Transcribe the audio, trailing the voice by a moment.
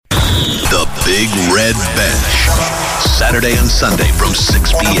Big Red Bench. Saturday and Sunday from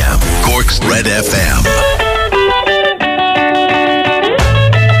 6 p.m. Cork's Red FM.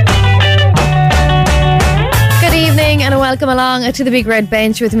 And welcome along to the Big Red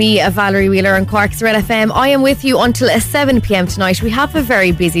Bench with me, Valerie Wheeler on Cork's Red FM. I am with you until 7 p.m. tonight. We have a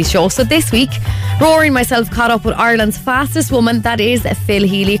very busy show. So this week, Rory and myself caught up with Ireland's fastest woman, that is Phil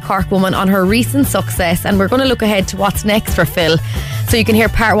Healy, Cork woman, on her recent success. And we're going to look ahead to what's next for Phil. So you can hear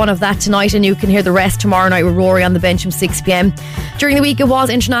part one of that tonight, and you can hear the rest tomorrow night with Rory on the bench from 6 p.m. During the week, it was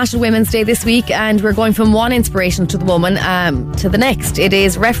International Women's Day this week, and we're going from one inspiration to the woman to the next. It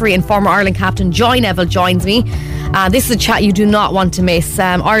is referee and former Ireland captain Joy Neville joins me. This is a chat you do not want to miss.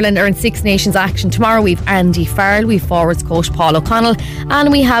 Ireland are in Six Nations action tomorrow. We've Andy Farrell, we've forwards coach Paul O'Connell,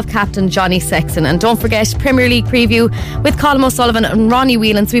 and we have captain Johnny Sexton. And don't forget Premier League preview with Colm O'Sullivan and Ronnie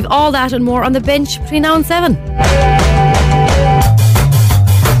Whelan. So we've all that and more on the bench between now and 7.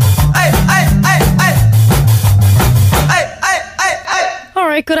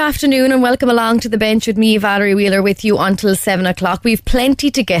 Alright, good afternoon and welcome along to the bench with me, Valerie Wheeler, with you until 7 o'clock. We've plenty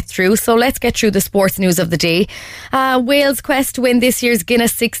to get through, so let's get through the sports news of the day. Wales' quest to win this year's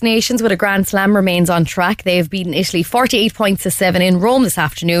Guinness Six Nations with a Grand Slam remains on track. They've beaten Italy 48 points to 7 in Rome this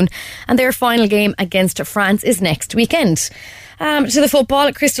afternoon, and their final game against France is next weekend. To the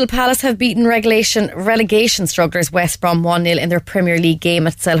football, Crystal Palace have beaten relegation strugglers West Brom 1-0 in their Premier League game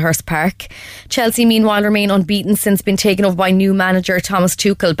at Selhurst Park. Chelsea, meanwhile, remain unbeaten since being taken over by new manager Thomas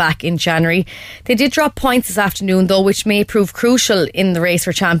Tuchel back in January. They did drop points this afternoon, though, which may prove crucial in the race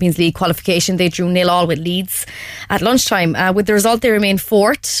for Champions League qualification. They drew 0-0 with Leeds at lunchtime. With the result, they remain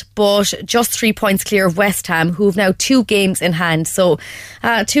fourth, but just 3 points clear of West Ham, who have now 2 games in hand. So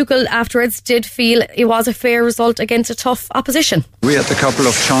Tuchel afterwards did feel it was a fair result against a tough opposition. We had a couple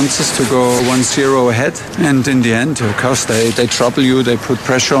of chances to go 1-0 ahead, and in the end, of course, they trouble you, they put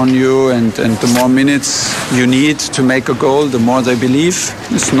pressure on you, and the more minutes you need to make a goal, the more they believe.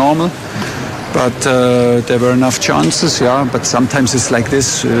 It's normal. But there were enough chances, yeah. But sometimes it's like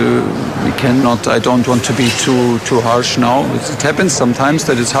this. We cannot. I don't want to be too harsh now. It happens sometimes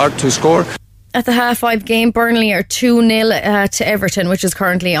that it's hard to score. At the half-5 game, Burnley are 2-0 to Everton, which is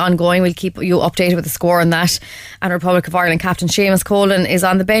currently ongoing. We'll keep you updated with the score on that. And Republic of Ireland captain Seamus Colan is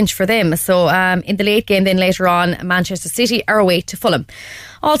on the bench for them. So in the late game then later on, Manchester City are away to Fulham.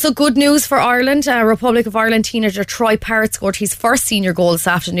 Also good news for Ireland. Republic of Ireland teenager Troy Parrott scored his first senior goal this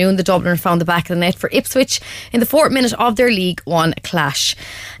afternoon. The Dubliner found the back of the net for Ipswich in the 4th minute of their League One clash.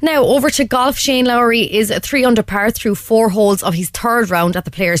 Now over to golf. Shane Lowry is 3 under par through 4 holes of his 3rd round at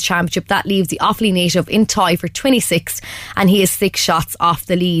the Players' Championship. That leaves the Offaly native in tie for 26th, and he is 6 shots off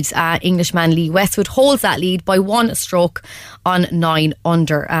the lead. Englishman Lee Westwood holds that lead by 1 stroke on 9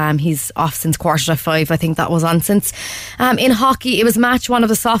 under. He's off since 5:15. I think that was on since. In hockey, it was match 1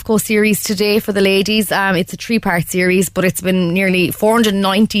 of the Softco series today for the ladies. It's a 3-part series, but it's been nearly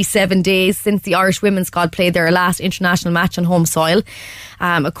 497 days since the Irish women's squad played their last international match on home soil.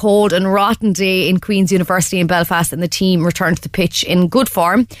 A cold and rotten day in Queen's University in Belfast, and the team returned to the pitch in good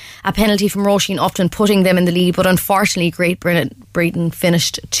form. A penalty from Roisin Upton putting them in the lead, but unfortunately Great Britain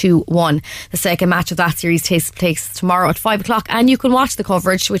finished 2-1. The second match of that series takes place tomorrow at 5 o'clock, and you can watch the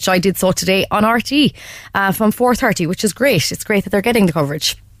coverage, which I did so today, on RTE from 4:30, which is great. It's great that they're getting the coverage.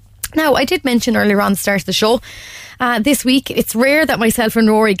 Now, I did mention earlier on the start of the show, this week, it's rare that myself and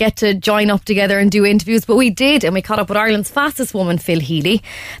Rory get to join up together and do interviews, but we did, and we caught up with Ireland's fastest woman, Phil Healy.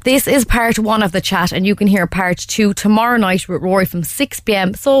 This is part 1 of the chat, and you can hear part 2 tomorrow night with Rory from 6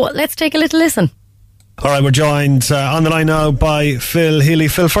 p.m. So let's take a little listen. Alright, we're joined on the line now by Phil Healy.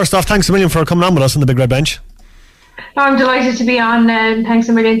 Phil, first off, thanks a million for coming on with us on the Big Red Bench. I'm delighted to be on, and thanks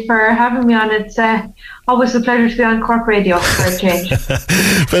a million for having me on. It's always a pleasure to be on Cork Radio for a change.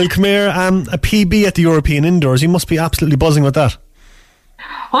 Phil, come here, a PB at the European Indoors. You must be absolutely buzzing with that.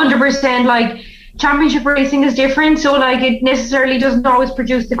 100%. Like, championship racing is different, so like it necessarily doesn't always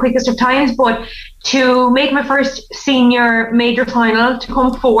produce the quickest of times, but to make my first senior major final, to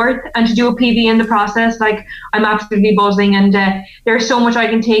come fourth and to do a PB in the process, like, I'm absolutely buzzing. And there's so much I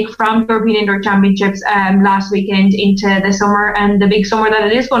can take from European Indoor Championships last weekend into the summer, and the big summer that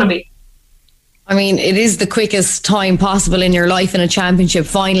it is going to be. I mean, it is the quickest time possible in your life in a championship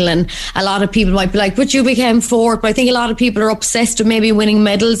final, and a lot of people might be like, but you became fourth. But I think a lot of people are obsessed with maybe winning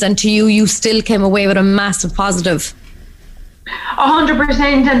medals, and to you still came away with a massive positive.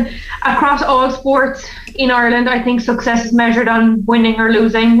 100%, and across all sports in Ireland, I think success is measured on winning or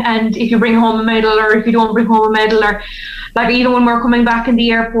losing. And if you bring home a medal, or if you don't bring home a medal, or like even when we're coming back in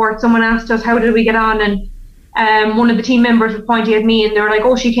the airport, someone asked us how did we get on, and one of the team members was pointing at me and they were like,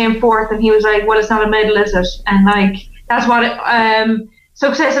 oh, she came fourth, and he was like, well, it's not a medal, is it? And like, that's what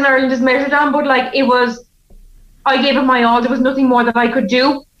success in Ireland is measured on, but like I gave it my all. There was nothing more that I could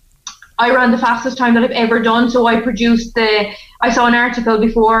do. I ran the fastest time that I've ever done, so I saw an article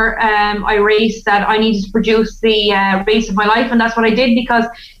before I raced that I needed to produce the race of my life, and that's what I did, because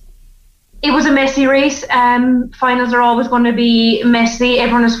it was a messy race. Finals are always going to be messy.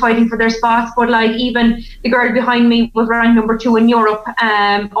 Everyone is fighting for their spots, but like even the girl behind me was ranked number 2 in Europe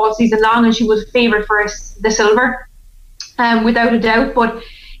all season long, and she was favourite for the silver, without a doubt. But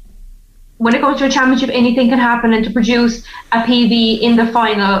when it comes to a championship, anything can happen, and to produce a PB in the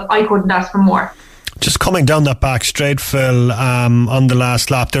final, I couldn't ask for more. Just coming down that back straight, Phil, on the last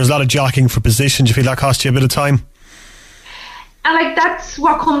lap, there was a lot of jockeying for position. Do you feel that cost you a bit of time? And like that's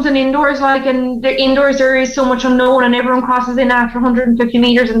what comes in indoors, like in the indoors there is so much unknown, and everyone crosses in after 150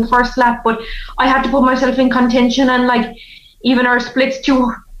 metres in the first lap. But I had to put myself in contention, and like even our splits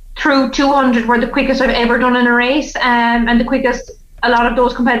through 200 were the quickest I've ever done in a race, and the quickest a lot of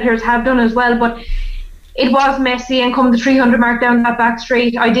those competitors have done as well. But it was messy, and come the 300 mark down that back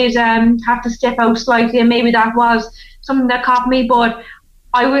straight, I did have to step out slightly, and maybe that was something that caught me, but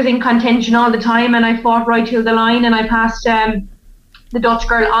I was in contention all the time, and I fought right till the line, and I passed the Dutch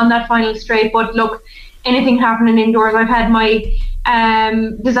girl on that final straight. But look, anything happening indoors. I've had my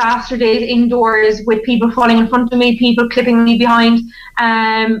disaster days indoors with people falling in front of me, people clipping me behind.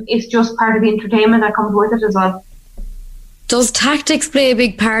 It's just part of the entertainment that comes with it as well. Does tactics play a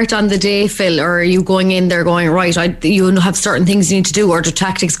big part on the day, Phil, or are you going in there going, right, you have certain things you need to do, or do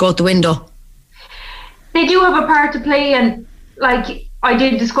tactics go out the window? They do have a part to play, and like I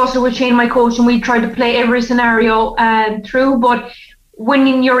did discuss it with Shane, my coach, and we tried to play every scenario through, but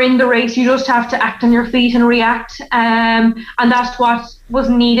when you're in the race, you just have to act on your feet and react, and that's what was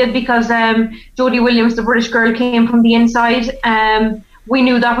needed, because Jodie Williams, the British girl, came from the inside. We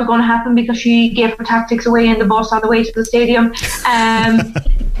knew that was going to happen because she gave her tactics away in the bus on the way to the stadium.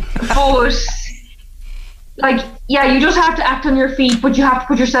 But like, yeah, you just have to act on your feet, but you have to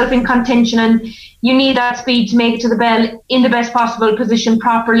put yourself in contention, and you need that speed to make it to the bell in the best possible position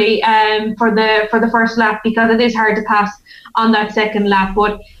properly for the first lap, because it is hard to pass on that second lap.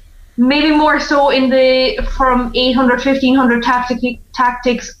 But maybe more so from 800, 1500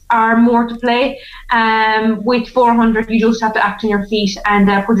 tactics are more to play. With 400, you just have to act on your feet and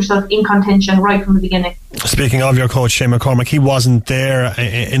put yourself in contention right from the beginning. Speaking of your coach, Shane McCormick, he wasn't there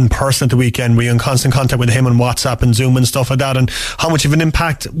in person at the weekend. Were you in constant contact with him on WhatsApp and Zoom and stuff like that? And how much of an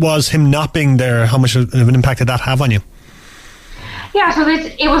impact was him not being there? How much of an impact did that have on you? Yeah, so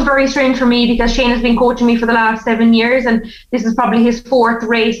it was very strange for me, because Shane has been coaching me for the last 7 years, and this is probably his 4th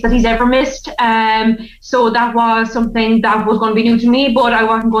race that he's ever missed. So that was something that was going to be new to me, but I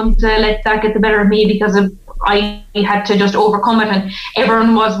wasn't going to let that get the better of me, because I had to just overcome it, and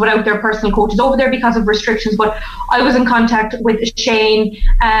everyone was without their personal coaches over there because of restrictions. But I was in contact with Shane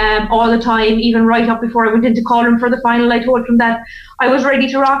all the time, even right up before I went into Colm for the final. I told him that I was ready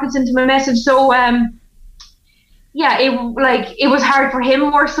to rock and sent him a message. So yeah, it was hard for him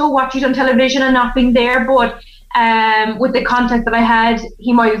more so watching on television and not being there, but with the contact that I had,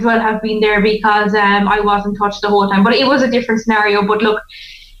 he might as well have been there, because I wasn't touched the whole time. But it was a different scenario. But look,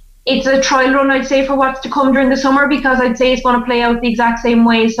 it's a trial run, I'd say, for what's to come during the summer, because I'd say it's going to play out the exact same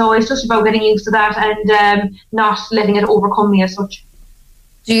way. So it's just about getting used to that and not letting it overcome me as such.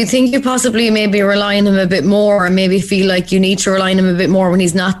 Do you think you possibly maybe rely on him a bit more, or maybe feel like you need to rely on him a bit more when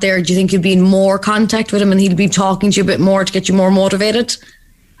he's not there? Do you think you'd be in more contact with him and he'd be talking to you a bit more to get you more motivated?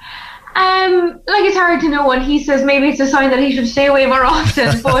 Like, it's hard to know, and he says maybe it's a sign that he should stay away more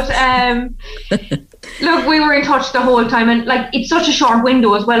often. But look, we were in touch the whole time, and like, it's such a short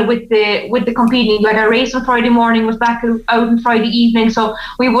window as well with the competing. Like, I raced on Friday morning, was back out on Friday evening, so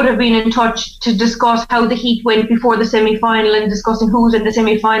we would have been in touch to discuss how the heat went before the semi-final, and discussing who's in the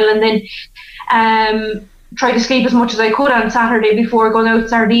semi-final, and then try to sleep as much as I could on Saturday before going out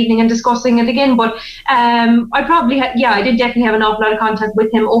Saturday evening and discussing it again. But I probably I did definitely have an awful lot of contact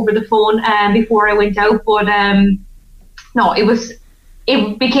with him over the phone before I went out. But no,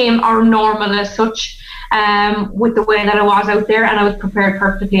 it became our normal as such, with the way that I was out there, and I was prepared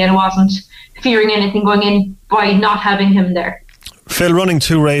perfectly, and I wasn't fearing anything going in by not having him there. Phil, running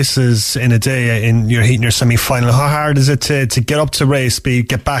 2 races in a day in your heat and your semi-final, how hard is it to get up to race speed,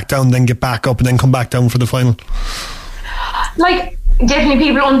 get back down, then get back up, and then come back down for the final? Like, definitely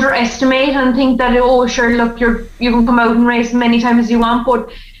people underestimate and think that, oh sure, look, you can come out and race as many times as you want,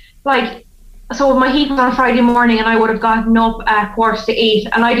 but like, so my heat was on Friday morning, and I would have gotten up at 7:45,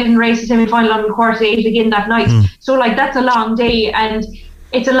 and I didn't race the semi-final on 7:45 again that night. So like, that's a long day, and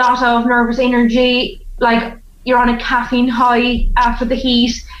it's a lot of nervous energy. Like, you're on a caffeine high after the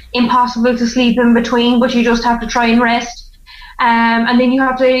heat, impossible to sleep in between, but you just have to try and rest. and then you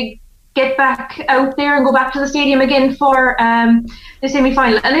have to get back out there and go back to the stadium again for the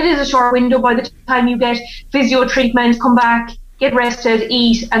semi-final. And it is a short window by the time you get physio treatment, come back, get rested,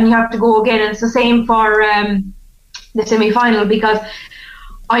 eat, and you have to go again. And it's the same for the semi-final, because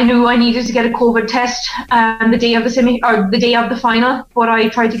I knew I needed to get a COVID test the day of the day of the final, but I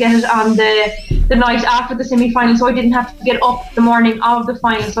tried to get it on the night after the semi-final, so I didn't have to get up the morning of the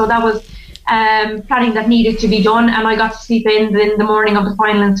final. So that was planning that needed to be done, and I got to sleep in the morning of the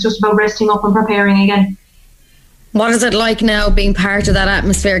final, and it's just about resting up and preparing again. What is it like now being part of that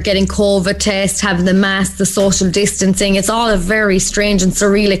atmosphere, getting COVID tests, having the mask, the social distancing? It's all a very strange and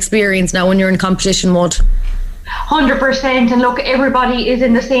surreal experience now when you're in competition mode. 100%, and look, everybody is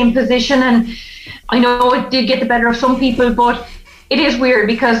in the same position, and I know it did get the better of some people, but it is weird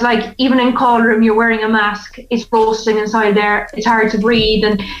because, like, even in call room you're wearing a mask, it's roasting inside there, it's hard to breathe,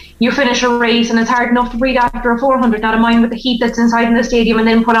 and you finish a race and it's hard enough to breathe after a 400, not a mind with the heat that's inside in the stadium, and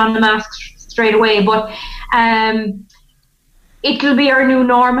then put on the mask straight away. But it'll be our new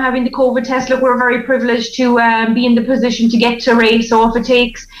norm, having the COVID test. Look, we're very privileged to be in the position to get to race, so if it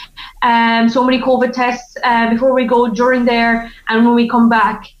takes so many COVID tests before we go, during there, and when we come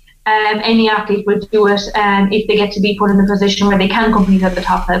back, any athlete will do it if they get to be put in a position where they can compete at the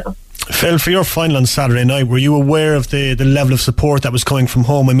top level. Phil, for your final on Saturday night, were you aware of the level of support that was coming from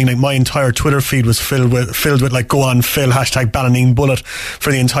home? I mean, like, my entire Twitter feed was filled with like, go on Phil, hashtag Ballonine Bullet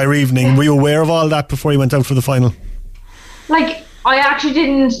for the entire evening. Yeah. Were you aware of all that before you went out for the final? Like, I actually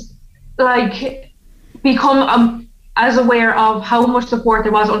didn't become as aware of how much support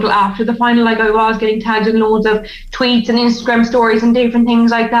there was until after the final. Like, I was getting tagged in loads of tweets and Instagram stories and different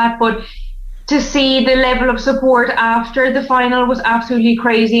things like that, but to see the level of support after the final was absolutely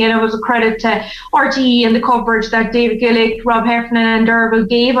crazy, and it was a credit to RTE and the coverage that David Gillick, Rob Heffernan and Derval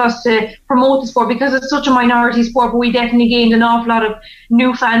gave us to promote the sport, because it's such a minority sport, but we definitely gained an awful lot of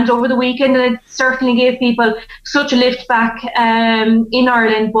new fans over the weekend, and it certainly gave people such a lift back in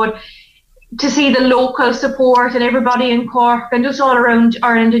Ireland. But to see the local support and everybody in Cork and just all around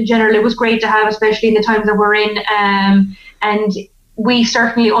Ireland in general, it was great to have, especially in the times that we're in, and we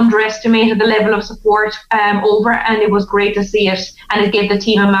certainly underestimated the level of support over, and it was great to see it, and it gave the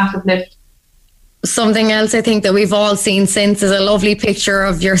team a massive lift. Something else I think that we've all seen since is a lovely picture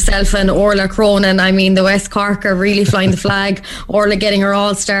of yourself and Orla Cronin. I mean, the West Cork are really flying the flag. Orla getting her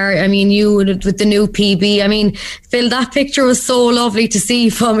All-Star. I mean, you with the new PB. I mean, Phil, that picture was so lovely to see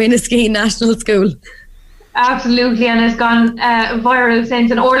from Inniskeen National School. Absolutely, and it's gone viral since,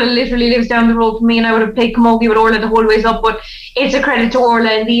 and Orla literally lives down the road from me, and I would have played camogie with Orla the whole ways up, but it's a credit to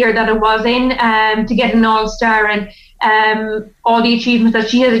Orla in the year that it was in, to get an All-Star, and all the achievements that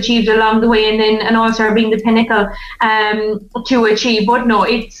she has achieved along the way, and then an All-Star being the pinnacle to achieve. But no,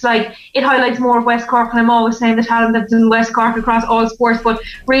 it's like, it highlights more of West Cork, and I'm always saying the talent that's in West Cork across all sports, but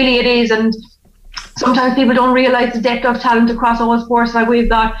really it is, and sometimes people don't realise the depth of talent across all sports. Like, we've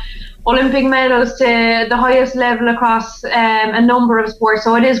got Olympic medals to the highest level across a number of sports,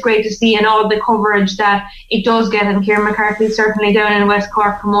 so it is great to see, and all the coverage that it does get, and Kieran McCarthy certainly down in West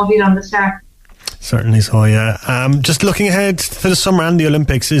Cork promoted on the start. Certainly so, yeah. Just looking ahead to the summer and the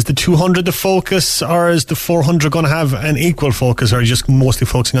Olympics, is the 200 the focus, or is the 400 going to have an equal focus, or are you just mostly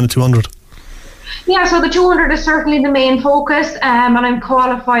focusing on the 200? Yeah, so the 200 is certainly the main focus, and I'm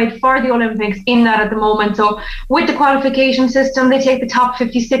qualified for the Olympics in that at the moment. So with the qualification system, they take the top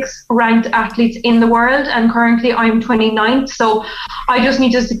 56 ranked athletes in the world, and currently I'm 29th, so I just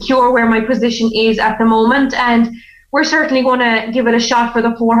need to secure where my position is at the moment, and we're certainly going to give it a shot for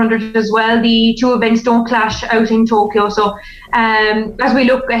the 400 as well. The two events don't clash out in Tokyo, so as we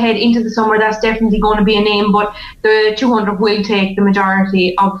look ahead into the summer, that's definitely going to be a name, but the 200 will take the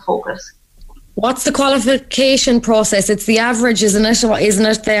majority of focus. What's the qualification process? It's the average, isn't it? Isn't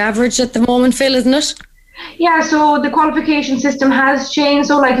it the average at the moment, Phil, isn't it? Yeah, so the qualification system has changed.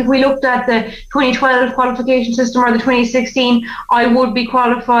 So, like, if we looked at the 2012 qualification system or the 2016, I would be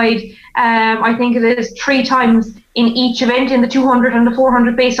qualified, I think it is 3 times in each event, in the 200 and the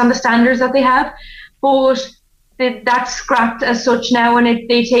 400, based on the standards that they have. But that's scrapped as such now, and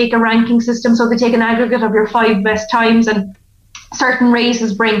they take a ranking system. So they take an aggregate of your 5 best times, and certain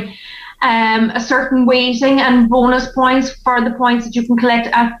races bring a certain weighting and bonus points for the points that you can collect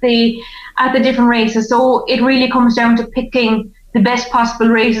at the different races. So it really comes down to picking the best possible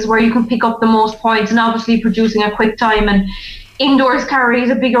races where you can pick up the most points, and obviously producing a quick time. And indoors carries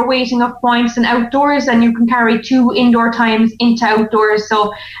a bigger weighting of points than outdoors, and you can carry 2 indoor times into outdoors.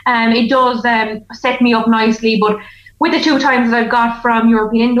 So it does set me up nicely. But with the 2 times that I've got from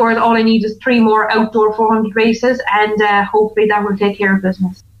European indoors, all I need is 3 more outdoor 400 races, and hopefully that will take care of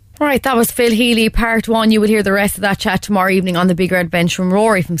business. Right, that was Phil Healy, part one. You will hear the rest of that chat tomorrow evening on the Big Red Bench from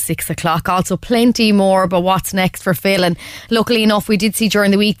Rory from 6 o'clock. Also plenty more about what's next for Phil. And luckily enough, we did see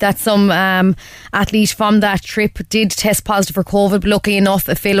during the week that some athlete from that trip did test positive for COVID. But luckily enough,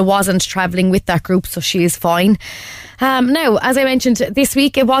 Phil wasn't travelling with that group, so she is fine. Now, as I mentioned, this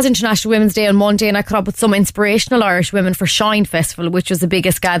week it was International Women's Day on Monday, and I caught up with some inspirational Irish women for Shine Festival, which was the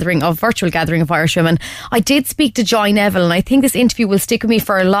biggest virtual gathering of Irish women. I did speak to Joy Neville, and I think this interview will stick with me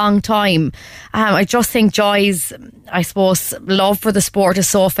for a long time. I just think Joy's, I suppose, love for the sport is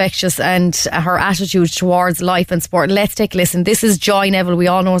so infectious, and her attitude towards life and sport. Let's take a listen. This is Joy Neville, we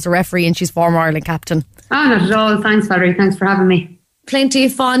all know as a referee, and she's former Ireland captain. Oh, not at all. Thanks, Valerie. Thanks for having me. Plenty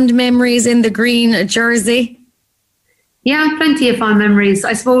of fond memories in the green jersey. Yeah, plenty of fond memories.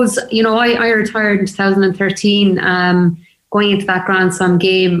 I suppose, I retired in 2013. Going into that Grand Slam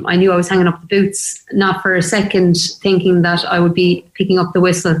game, I knew I was hanging up the boots, not for a second thinking that I would be picking up the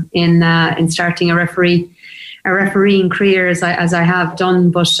whistle in starting a refereeing career as I have done.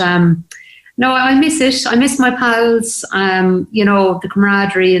 But no, I miss it. I miss my pals. The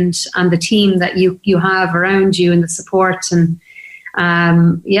camaraderie and the team that you have around you and the support and.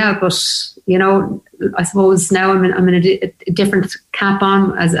 But I suppose now I'm in a different cap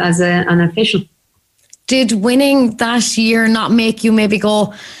on as an official. Did winning that year not make you maybe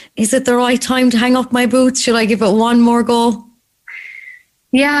go, is it the right time to hang up my boots? Should I give it one more go?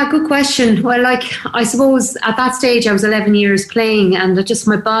 Yeah, good question. Well, I suppose at that stage I was 11 years playing, and just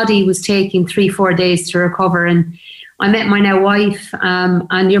my body was taking 3-4 days to recover, and I met my now wife,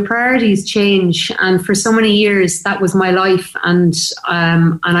 and your priorities change. And for so many years, that was my life, and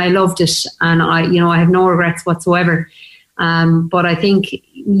I loved it, and I have no regrets whatsoever. But I think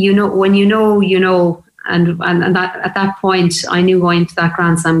when you know, and that at that point, I knew going to that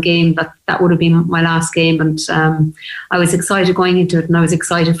Grand Slam game that would have been my last game, and I was excited going into it, and I was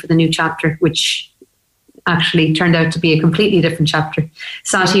excited for the new chapter, which actually turned out to be a completely different chapter.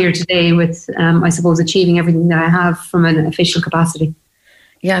 Sat here today with, I suppose, achieving everything that I have from an official capacity.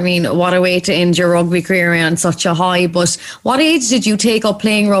 Yeah, I mean, what a way to end your rugby career on such a high. But what age did you take up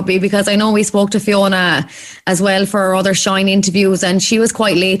playing rugby? Because I know we spoke to Fiona as well for our other Shine interviews, and she was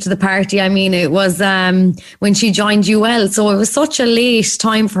quite late to the party. I mean, it was when she joined UL, so it was such a late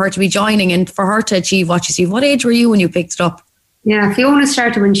time for her to be joining and for her to achieve what she achieved. What age were you when you picked it up? Yeah, Fiona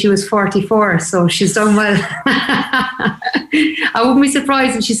started when she was 44, so she's done well. I wouldn't be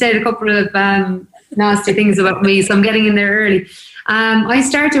surprised if she said a couple of nasty things about me, so I'm getting in there early. I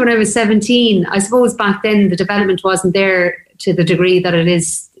started when I was 17. I suppose back then the development wasn't there to the degree that it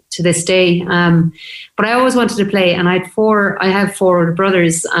is to this day. But I always wanted to play, and I have four older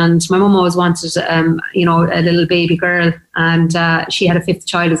brothers, and my mum always wanted, a little baby girl, and she had a fifth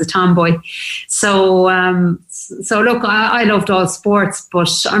child as a tomboy. So look, I loved all sports,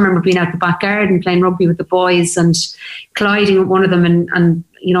 but I remember being out the back garden playing rugby with the boys and colliding with one of them and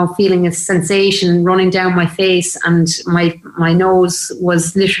feeling a sensation running down my face, and my nose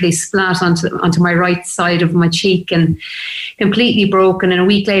was literally splat onto my right side of my cheek and completely broken, and a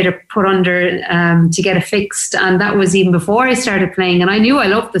week later put under to get it fixed. And that was even before I started playing, and I knew I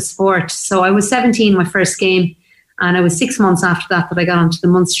loved the sport. So I was 17 my first game, and I was 6 months after that I got onto the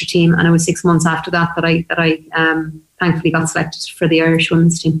Munster team, and I was 6 months after that I thankfully got selected for the Irish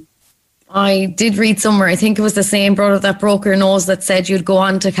women's team. I did read somewhere, I think it was the same brother that broke your nose that said you'd go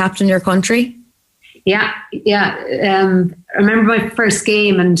on to captain your country. Yeah. I remember my first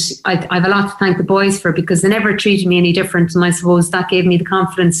game, and I have a lot to thank the boys for, because they never treated me any different, and I suppose that gave me the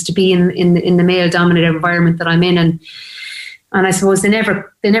confidence to be in the male-dominated environment that I'm in, and I suppose they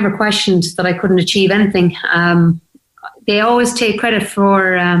never questioned that I couldn't achieve anything. They always take credit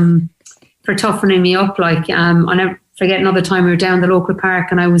for toughening me up. I never forget another time we were down the local park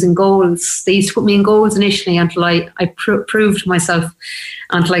and I was in goals. They used to put me in goals initially until I proved myself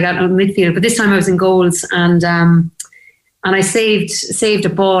until I got on midfield. But this time I was in goals, and I saved a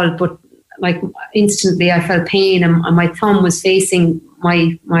ball, but instantly I felt pain, and my thumb was facing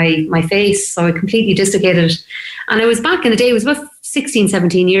my face, so I completely dislocated it. And it was back in the day, it was about 16,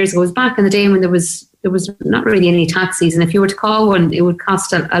 17 years ago. It was back in the day when there was not really any taxis, and if you were to call one, it would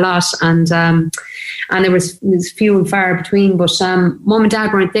cost a lot, and there was few and far between. But mum and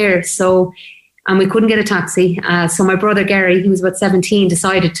dad weren't there, and we couldn't get a taxi. So my brother Gary, he was about 17,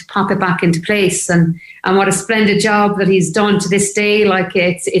 decided to pop it back into place, and what a splendid job that he's done to this day.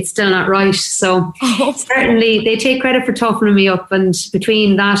 It's still not right. So certainly they take credit for toughening me up, and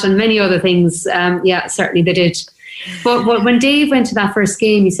between that and many other things, certainly they did. But when Dave went to that first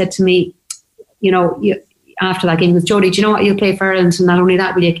game, he said to me, after that game, he goes, Jodie, do you know what, you'll play for Ireland, and not only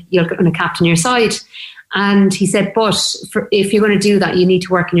that, you're going to captain your side. And he said, but if you're going to do that, you need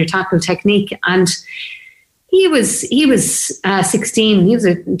to work on your tackle technique. And he was 16. He was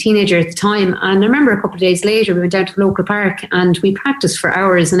a teenager at the time. And I remember a couple of days later, we went down to the local park and we practiced for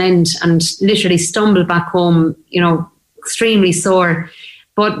hours on end and literally stumbled back home, extremely sore.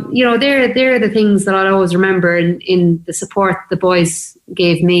 But, they're the things that I'll always remember in the support the boys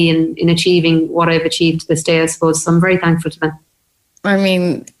gave me in achieving what I've achieved to this day, I suppose. So I'm very thankful to them. I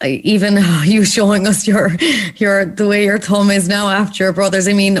mean, even you showing us the way your thumb is now after your brothers.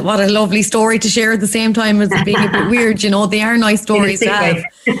 I mean, what a lovely story to share at the same time as being a bit weird. They are nice stories to have.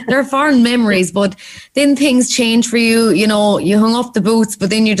 They're fond memories, but then things change for you. You hung up the boots, but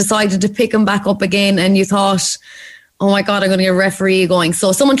then you decided to pick them back up again, and you thought, oh my God, I'm going to get a referee going.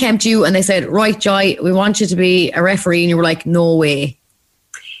 So someone came to you and they said, right, Joy, we want you to be a referee. And you were like, no way.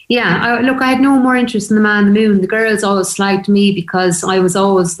 Yeah, I had no more interest in the man in the moon. The girls always slagged me because I was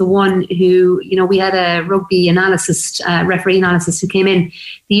always the one who, we had a rugby analyst, referee analyst who came in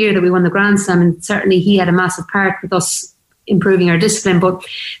the year that we won the Grand Slam, and certainly he had a massive part with us improving our discipline. But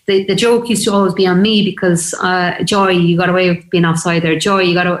the joke used to always be on me because, Joy, you got away with being offside there. Joy,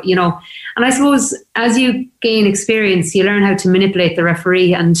 you got to, And I suppose as you gain experience, you learn how to manipulate the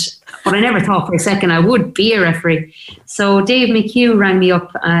referee. But I never thought for a second I would be a referee. So Dave McHugh rang me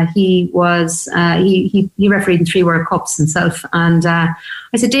up. He refereed in 3 World Cups himself. And I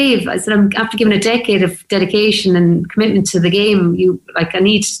said, Dave, after giving a decade of dedication and commitment to the game, I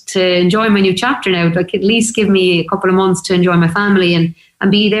need to enjoy my new chapter now. At least give me a couple of months to enjoy my family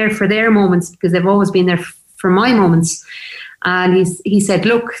and be there for their moments, because they've always been there for my moments. And he said,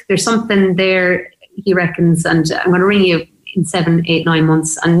 look, there's something there, he reckons, and I'm going to ring you in 7, 8, 9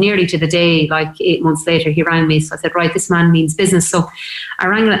 months. And nearly to the day, 8 months later, he rang me. So I said, right, this man means business. So I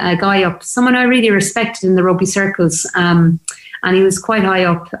rang a guy up, someone I really respected in the rugby circles, and he was quite high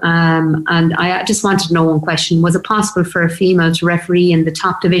up. And I just wanted to know one question. Was it possible for a female to referee in the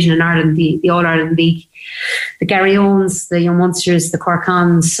top division in Ireland, the All-Ireland League? The Gary Owens, the Young Munsters, the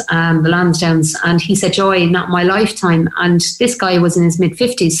Corkans, the Lansdowns. And he said, Joy, not my lifetime. And this guy was in his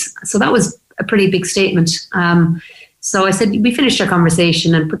mid-50s. So that was a pretty big statement. So I said, we finished our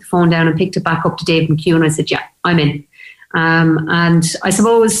conversation and put the phone down and picked it back up to Dave McHugh. And I said, yeah, I'm in. And I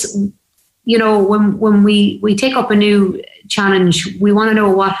suppose, when we take up a new challenge, we want to know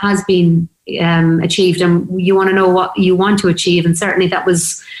what has been achieved, and you want to know what you want to achieve. And certainly that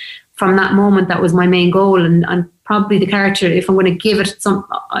was, from that moment, that was my main goal. And probably the character, if I'm going to give it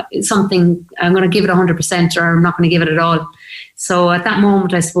something, I'm going to give it 100%, or I'm not going to give it at all. So at that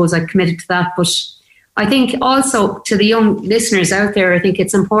moment, I suppose I committed to that. But I think also to the young listeners out there, I think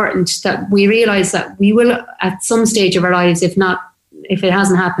it's important that we realise that we will, at some stage of our lives, if it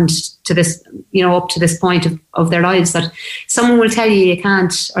hasn't happened to this, up to this point of their lives, that someone will tell you you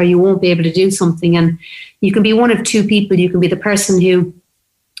can't or you won't be able to do something. And you can be one of 2 people. You can be the person who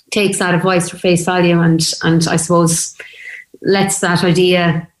takes that advice for face value and I suppose lets that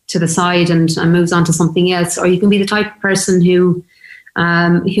idea to the side and moves on to something else. Or you can be the type of person who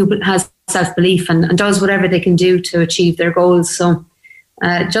has self-belief and does whatever they can do to achieve their goals. So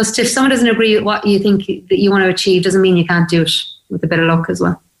just if someone doesn't agree with what you think that you want to achieve, doesn't mean you can't do it, with a bit of luck as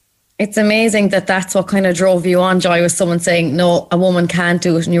well. It's amazing that's what kind of drove you on, Joy, was someone saying, no, a woman can't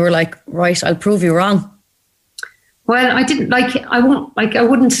do it. And you were like, right, I'll prove you wrong. Well, I didn't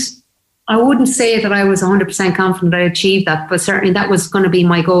I wouldn't say that I was 100% confident I achieved that, but certainly that was going to be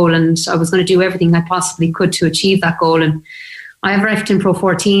my goal, and I was going to do everything I possibly could to achieve that goal. And I have refed in Pro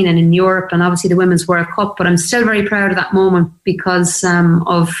 14 and in Europe, and obviously the Women's World Cup, but I'm still very proud of that moment because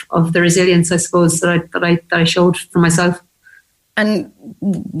of the resilience, I suppose, that I showed for myself. And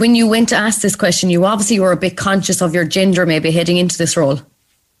when you went to ask this question, you obviously were a bit conscious of your gender maybe heading into this role.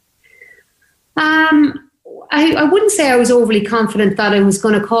 I wouldn't say I was overly confident that it was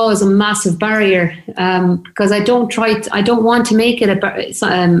going to cause a massive barrier, because I don't want to make it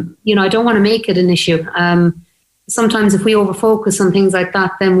I don't want to make it an issue. Sometimes if we overfocus on things like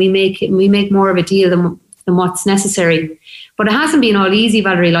that, then we make more of a deal than what's necessary. But it hasn't been all easy,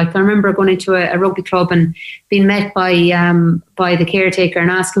 Valerie. Like, I remember going into a rugby club and being met by the caretaker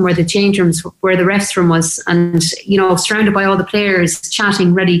and asking where the change rooms, where the refs room was, and surrounded by all the players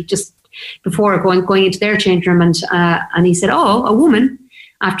chatting, ready just before going into their change room, and he said, "Oh, a woman."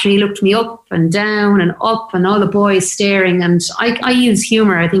 After he looked me up and down and up, and all the boys staring, and I use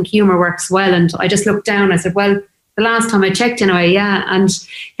humour. I think humour works well, and I just looked down. I said, "Well, the last time I checked, anyway, yeah." And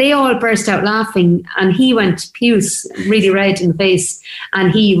they all burst out laughing, and he went puce, really red in the face,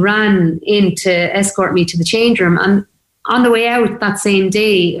 and he ran in to escort me to the change room. And on the way out that same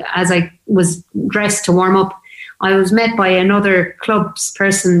day, as I was dressed to warm up, I was met by another club's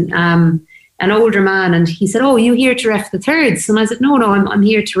person, an older man, and he said, "Oh, you here to ref the thirds?" And I said, "No, I'm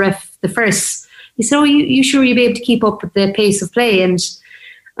here to ref the firsts." He said, "Oh, you sure you'll be able to keep up with the pace of play?" And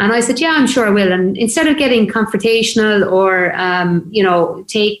I said, "Yeah, I'm sure I will." And instead of getting confrontational or,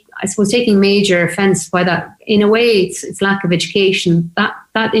 taking major offence by that, in a way, it's lack of education.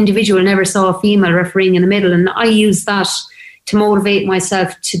 That individual never saw a female refereeing in the middle, and I use that to motivate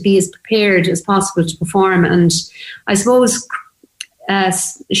myself to be as prepared as possible to perform. And I suppose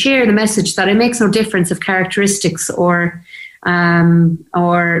share the message that it makes no difference of characteristics or any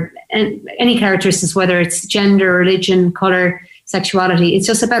characteristics, whether it's gender, religion, colour, sexuality. It's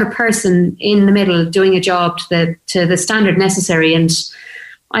just about a person in the middle doing a job to the standard necessary. And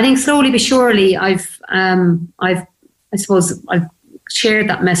I think slowly but surely I've shared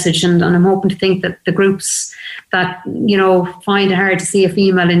that message, and I'm hoping to think that the groups that find it hard to see a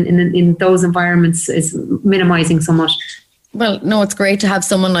female in those environments is minimising somewhat. Well, no, it's great to have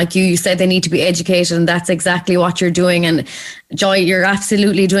someone like you. You said they need to be educated, and that's exactly what you're doing. And Joy, you're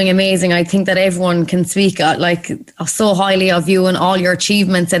absolutely doing amazing. I think that everyone can speak so highly of you and all your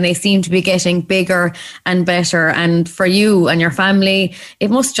achievements, and they seem to be getting bigger and better. And for you and your family, it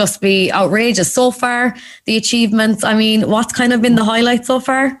must just be outrageous so far, the achievements. I mean, what's kind of been the highlight so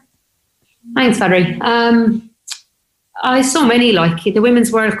far? Thanks, Valerie. So many, like the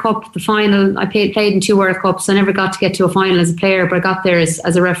Women's World Cup, the final. I played in 2 World Cups. I never got to get to a final as a player, but I got there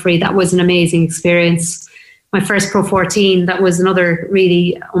as a referee. That was an amazing experience. My first Pro 14, that was another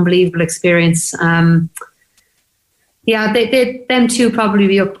really unbelievable experience. Them two probably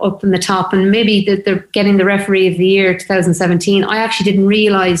be up in the top, and maybe they're getting the Referee of the Year 2017. I actually didn't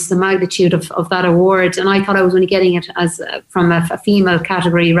realise the magnitude of that award, and I thought I was only getting it as from a female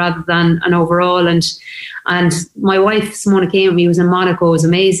category rather than an overall. And my wife Simona came with me, was in Monaco, it was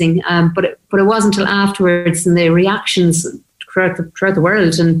amazing. But it wasn't until afterwards, and the reactions throughout the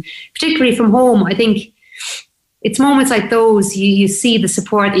world, and particularly from home. I think it's moments like those you see the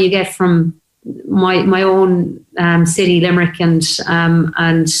support that you get from my own city, Limerick, and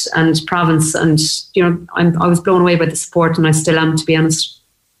province, and I was blown away by the support, and I still am, to be honest.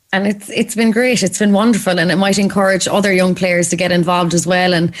 And it's been great. It's been wonderful, and it might encourage other young players to get involved as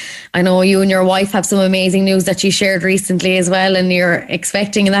well. And I know you and your wife have some amazing news that you shared recently as well, and you're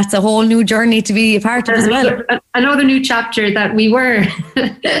expecting, and that's a whole new journey to be a part of as well. Another new chapter that we were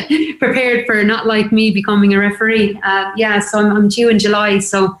prepared for, not like me becoming a referee. So I'm due in July,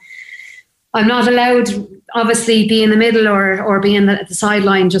 so I'm not allowed, obviously, be in the middle or be at the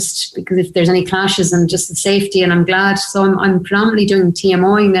sideline, just because if there's any clashes and just the safety, and I'm glad. So I'm predominantly doing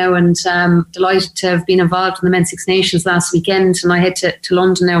TMOing now, and delighted to have been involved in the Men's Six Nations last weekend, and I head to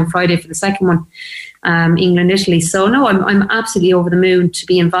London now on Friday for the second one, England, Italy. So no, I'm absolutely over the moon to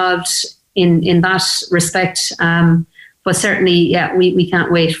be involved in that respect. But certainly, we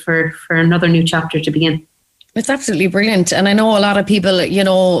can't wait for another new chapter to begin. It's absolutely brilliant. And I know a lot of people,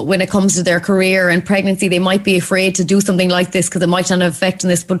 when it comes to their career and pregnancy, they might be afraid to do something like this because it might not have effect on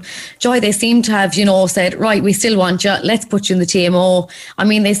this. But Joy, they seem to have, said, right, we still want you. Let's put you in the TMO. I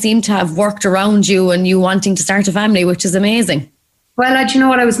mean, they seem to have worked around you and you wanting to start a family, which is amazing. Well, do you know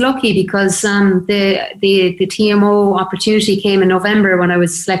what? I was lucky because the TMO opportunity came in November when I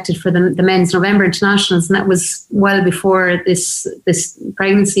was selected for the Men's November Internationals, and that was well before this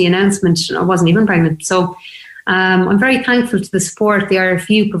pregnancy announcement. I wasn't even pregnant. So I'm very thankful to the support the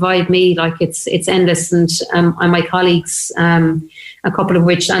RFU provide me. Like it's endless, and my colleagues, a couple of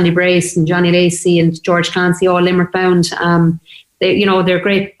which, Andy Brace and Johnny Lacey and George Clancy, all Limerick bound. They're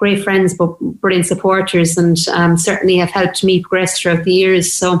great friends, but brilliant supporters, and certainly have helped me progress throughout the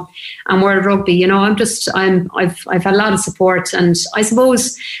years. So, and World Rugby, I've had a lot of support, and I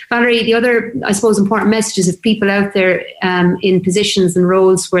suppose, Valerie, the other, important message is if people out there in positions and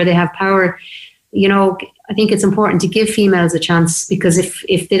roles where they have power, I think it's important to give females a chance, because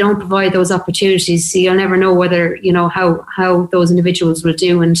if they don't provide those opportunities, you'll never know whether, how those individuals will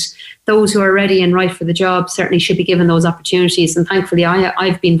do. And those who are ready and right for the job certainly should be given those opportunities. And thankfully,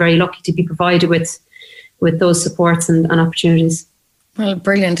 I've been very lucky to be provided with those supports and opportunities. Well,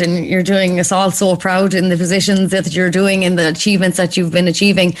 brilliant. And you're doing us all so proud in the positions that you're doing and the achievements that you've been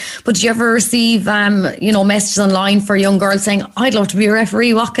achieving. But do you ever receive, messages online for young girls saying, I'd love to be a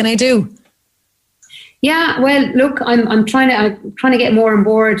referee, what can I do? Yeah, well, look, I'm trying to get more on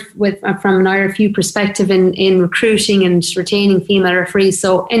board with from an RFU perspective in recruiting and retaining female referees.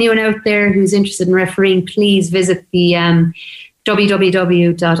 So anyone out there who's interested in refereeing, please visit the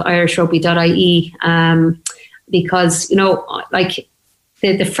www.irishrugby.ie because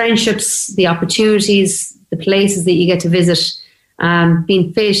the friendships, the opportunities, the places that you get to visit.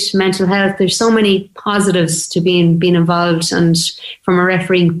 being fit, mental health. There's so many positives to being involved and from a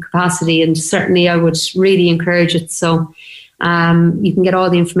refereeing capacity, and certainly I would really encourage it. So you can get all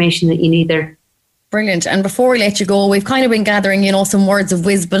the information that you need there. Brilliant. And before we let you go, we've kind of been gathering, some words of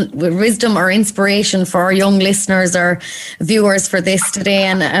wisdom or inspiration for our young listeners or viewers for this today.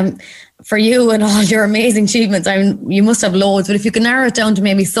 And for you and all your amazing achievements, you must have loads, but if you can narrow it down to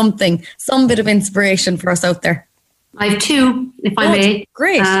maybe some bit of inspiration for us out there. I have two, if I may.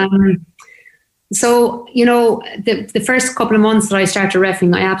 Great. So, the first couple of months that I started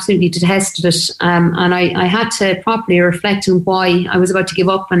refereeing, I absolutely detested it. And I had to properly reflect on why I was about to give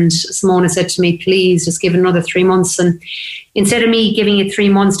up. And Simona said to me, please just give it another 3 months. And instead of me giving it 3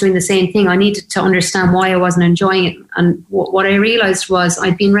 months doing the same thing, I needed to understand why I wasn't enjoying it. And what I realised was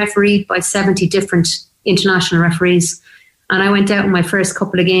I'd been refereed by 70 different international referees. And I went out in my first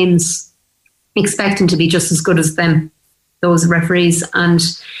couple of games expecting to be just as good as those referees, and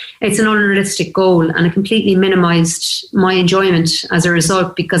it's an unrealistic goal, and it completely minimised my enjoyment as a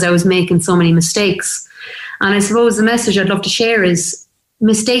result because I was making so many mistakes. And I suppose the message I'd love to share is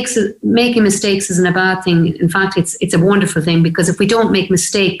making mistakes isn't a bad thing. In fact, it's a wonderful thing, because if we don't make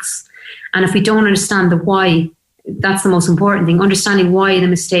mistakes and if we don't understand the why, that's the most important thing, understanding why the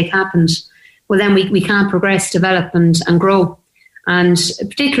mistake happened, well then we can't progress, develop and grow. And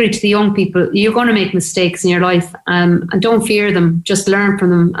particularly to the young people, you're going to make mistakes in your life, and don't fear them, just learn from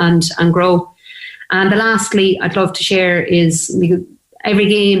them and grow. And lastly, I'd love to share is every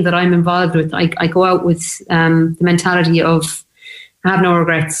game that I'm involved with, I go out with the mentality of have no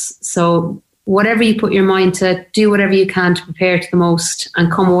regrets. So whatever you put your mind to, do whatever you can to prepare to the most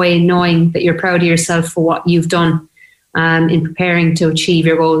and come away knowing that you're proud of yourself for what you've done in preparing to achieve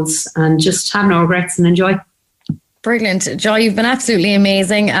your goals, and just have no regrets and enjoy. Brilliant. Joy, you've been absolutely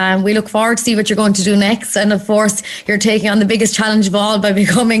amazing. We look forward to see what you're going to do next. And of course, you're taking on the biggest challenge of all by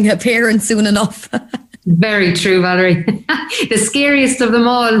becoming a parent soon enough. Very true, Valerie. The scariest of them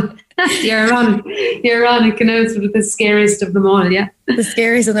all. You're on. It can answer with the scariest of them all, yeah. The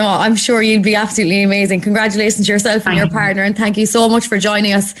scariest of them all. I'm sure you'd be absolutely amazing. Congratulations to yourself and your partner, and thank you so much for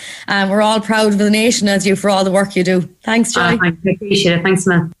joining us. We're all proud of the nation as you for all the work you do. Thanks, Joy. I appreciate it. Thanks,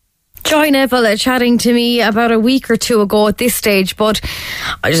 man. Joy Neville chatting to me about a week or two ago at this stage, but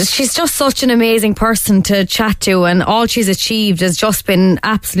she's just such an amazing person to chat to, and all she's achieved has just been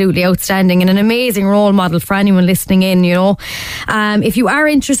absolutely outstanding and an amazing role model for anyone listening in, If you are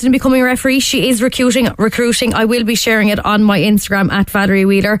interested in becoming a referee, she is recruiting. I will be sharing it on my Instagram at Valerie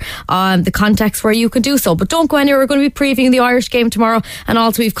Wheeler, the contacts where you can do so. But don't go anywhere, we're going to be previewing the Irish game tomorrow, and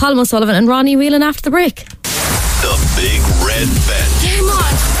also we've Colm O'Sullivan and Ronnie Whelan after the break. The Big Red Bench. Game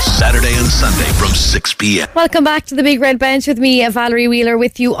on. Saturday and Sunday from 6 p.m. Welcome back to the Big Red Bench with me, Valerie Wheeler,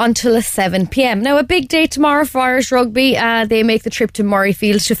 with you until 7 p.m. Now, a big day tomorrow for Irish rugby. They make the trip to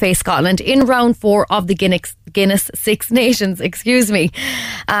Murrayfield to face Scotland in round 4 of the Guinness Six Nations.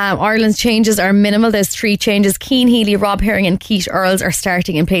 Ireland's changes are minimal. There's 3 changes. Cian Healy, Rob Herring and Keith Earls are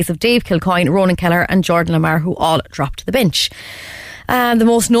starting in place of Dave Kilcoyne, Ronan Kelleher and Jordan Lamar, who all dropped to the bench. The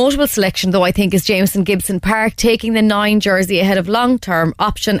most notable selection, though, I think, is Jameson Gibson-Park. Taking the 9 jersey ahead of long-term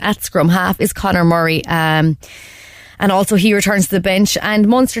option at scrum half is Conor Murray. And also he returns to the bench. And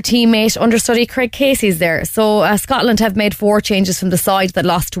Munster teammate understudy Craig Casey's there. So Scotland have made 4 changes from the side that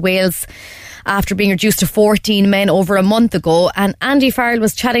lost to Wales after being reduced to 14 men over a month ago. And Andy Farrell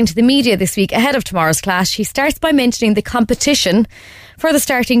was chatting to the media this week ahead of tomorrow's clash. He starts by mentioning the competition for the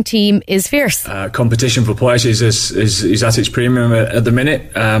starting team is fierce. Competition for places is at its premium at the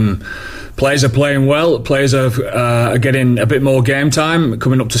minute. Players are playing well. Players are getting a bit more game time,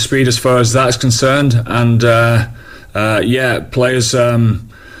 coming up to speed as far as that's concerned. And players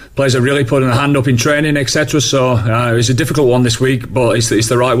are really putting a hand up in training, etc. So it's a difficult one this week, but it's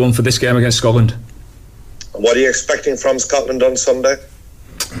the right one for this game against Scotland. What are you expecting from Scotland on Sunday?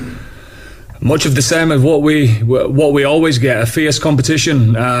 Much of the same as what we always get, a fierce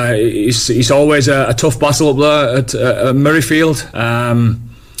competition. It's always a tough battle up there at Murrayfield.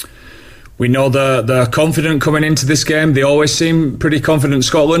 We know they're confident coming into this game. They always seem pretty confident,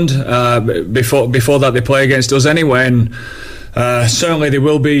 Scotland. Before that, they play against us anyway, and certainly they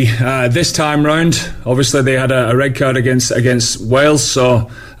will be this time round. Obviously, they had a red card against Wales, so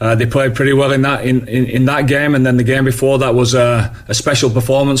they played pretty well in that game. And then the game before that was a special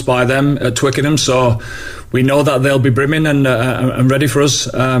performance by them at Twickenham. So we know that they'll be brimming and ready for us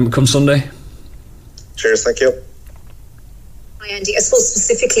come Sunday. Cheers, thank you. Hi Andy, I suppose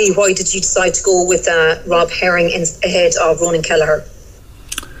specifically, why did you decide to go with Rob Herring ahead of Ronan Kelleher?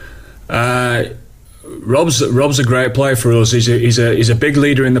 Rob's a great player for us. He's a big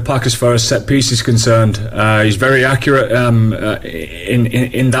leader in the pack as far as set piece is concerned. He's very accurate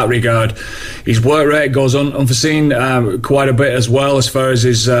in that regard. His work rate goes unforeseen quite a bit as well as far as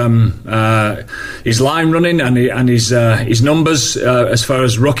his line running and his numbers as far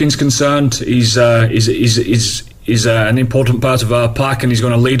as rucking's concerned. He's an important part of our pack, and he's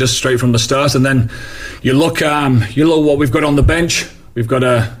going to lead us straight from the start. And then you look what we've got on the bench. We've got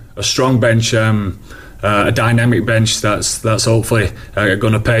a strong bench, a dynamic bench that's hopefully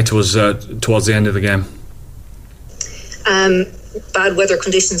going to pay to us towards the end of the game. Bad weather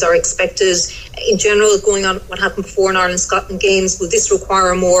conditions are expected. In general, going on what happened before in Ireland-Scotland games, will this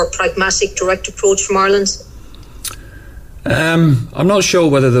require a more pragmatic, direct approach from Ireland? I'm not sure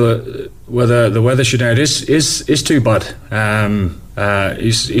whether the weather scenario is too bad.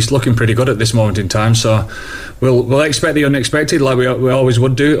 He's looking pretty good at this moment in time, so we'll expect the unexpected, like we always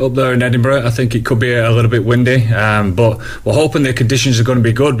would do up there in Edinburgh. I think it could be a little bit windy, but we're hoping the conditions are going to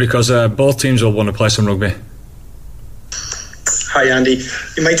be good because both teams will want to play some rugby. Hi Andy,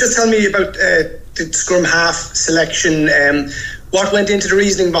 you might just tell me about the scrum half selection. What went into the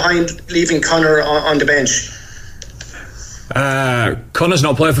reasoning behind leaving Conor on the bench? Connor's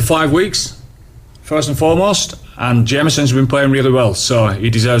not played for 5 weeks, first and foremost, and Jameson's been playing really well, so he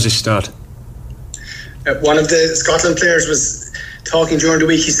deserves his start. One of the Scotland players was talking during the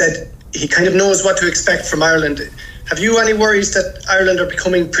week. He said he kind of knows what to expect from Ireland. Have you any worries that Ireland are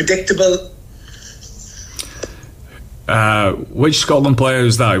becoming predictable? Which Scotland player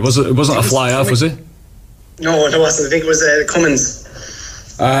was that? It wasn't a fly-off, was it? No, it wasn't. I think it was Cummins.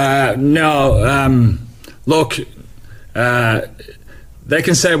 No, look, they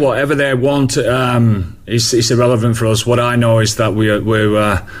can say whatever they want. It's irrelevant for us. What I know is that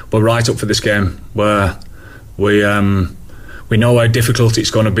we're right up for this game. We know how difficult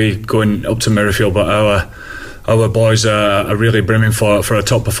it's going to be going up to Merrifield, but our boys are really brimming for a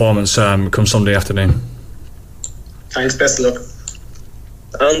top performance come Sunday afternoon. Thanks, best of luck.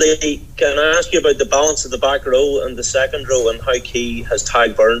 Andy, can I ask you about the balance of the back row and the second row, and how key has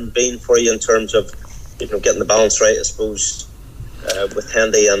Tag Byrne been for you in terms of getting the balance right, I suppose, with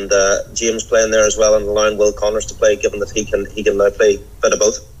Hendy and James playing there as well, and allowing Will Connors to play, given that he can now play a bit of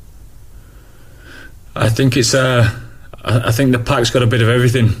both? I think it's I think the pack's got a bit of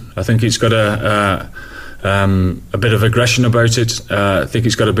everything. I think it's got a bit of aggression about it. I think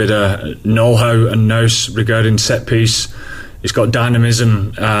it's got a bit of know-how and nous regarding set piece. It's got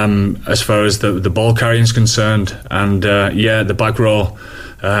dynamism as far as the ball carrying is concerned, and the back row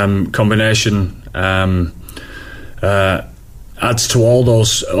combination adds to all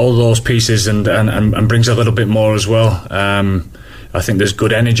those pieces and brings a little bit more as well. I think there's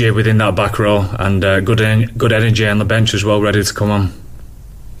good energy within that back row, and good energy on the bench as well, ready to come on.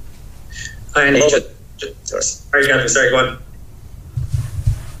 Sorry, go on.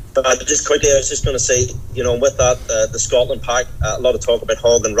 Just quickly, I was just going to say, with that, the Scotland pack, a lot of talk about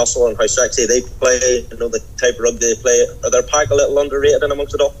Hogg and Russell and how sexy they play, the type of rugby they play. Are their pack a little underrated in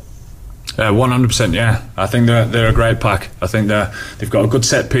amongst it all? 100%, yeah. I think they're a great pack. I think they've got a good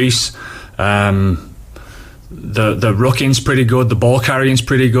set piece. The rucking's pretty good. The ball carrying's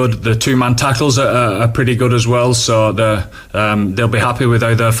pretty good. The two-man tackles are pretty good as well. So they'll be happy with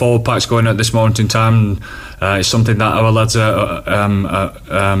how their forward pack's going at this moment in time. It's something that our lads are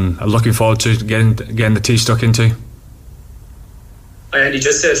looking forward to getting the teeth stuck into. Andy,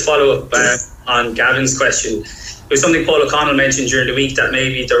 just to follow up on Gavin's question, it was something Paul O'Connell mentioned during the week, that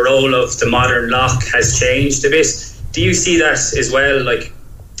maybe the role of the modern lock has changed a bit. Do you see that as well?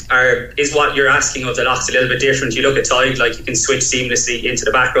 Is what you're asking of the locks a little bit different? You look at Tide, you can switch seamlessly into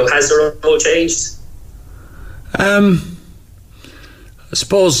the back row. Has the role changed? I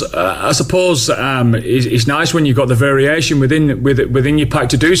suppose it's nice when you've got the variation within your pack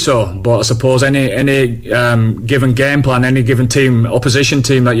to do so. But I suppose any given game plan, any given team, opposition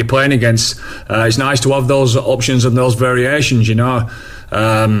team that you're playing against, it's nice to have those options and those variations.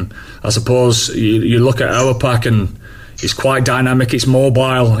 I suppose you look at our pack and it's quite dynamic, it's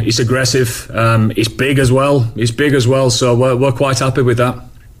mobile, it's aggressive, it's big as well. So we're quite happy with that.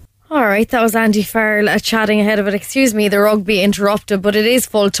 All right, that was Andy Farrell chatting ahead of it. Excuse me, the rugby interrupted, but it is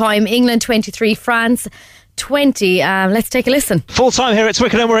full time. England 23, France 20. Let's take a listen. Full time here at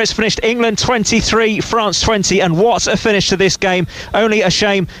Twickenham, where it's finished England 23, France 20, and what a finish to this game. Only a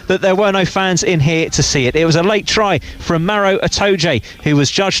shame that there were no fans in here to see it. It was a late try from Maro Itoje, who was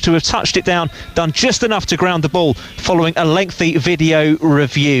judged to have touched it down, done just enough to ground the ball following a lengthy video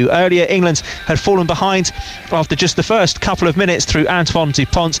review. Earlier, England had fallen behind after just the first couple of minutes through Antoine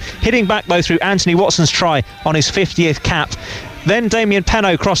Dupont, hitting back though through Anthony Watson's try on his 50th cap. Then Damien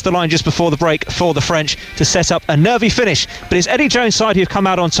Penaud crossed the line just before the break for the French to set up a nervy finish. But it's Eddie Jones' side who've come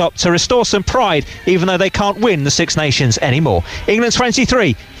out on top to restore some pride, even though they can't win the Six Nations anymore. England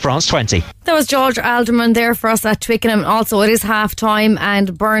 23, France 20. That was George Alderman there for us at Twickenham. Also, it is half time,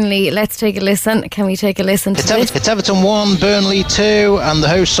 and Burnley, let's take a listen. Can we take a listen to this? It's Everton 1, Burnley 2, and the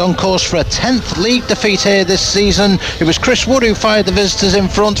hosts on course for a 10th league defeat here this season. It was Chris Wood who fired the visitors in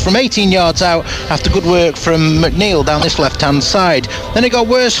front from 18 yards out after good work from McNeil down this left-hand side. Then it got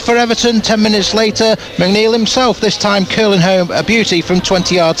worse for Everton. 10 minutes later, McNeil himself this time curling home a beauty from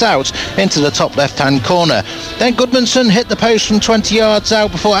 20 yards out into the top left-hand corner. Then Goodmanson hit the post from 20 yards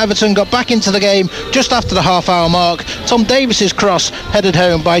out before Everton got back into the game just after the half-hour mark. Tom Davis's cross headed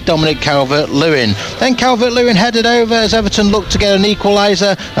home by Dominic Calvert-Lewin. Then Calvert-Lewin headed over as Everton looked to get an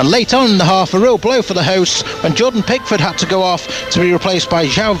equaliser, and late on in the half, a real blow for the hosts when Jordan Pickford had to go off to be replaced by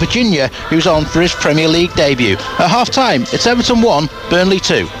João Virginia, who's on for his Premier League debut. At half-time, it's Everton 1, Burnley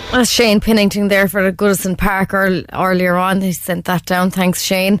 2. That's Shane Pinnington there for the Goodison Park earlier on. He sent that down. Thanks,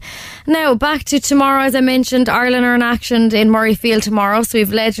 Shane. Now, back to tomorrow. As I mentioned, Ireland are in action in Murrayfield tomorrow. So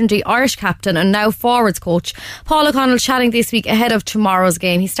we've legendary Irish captain and now forwards coach Paul O'Connell chatting this week ahead of tomorrow's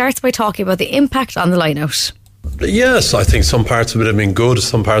game. He starts by talking about the impact on the line-out. Yes, I think some parts of it have been good,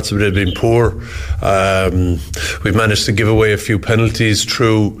 some parts of it have been poor. We've managed to give away a few penalties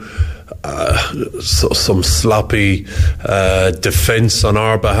through some sloppy defence on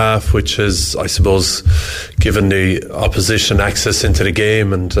our behalf, which has, I suppose, given the opposition access into the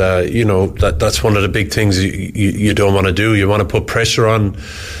game, and that's one of the big things you don't want to do. You want to put pressure on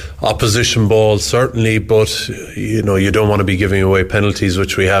opposition ball, certainly, but you don't want to be giving away penalties,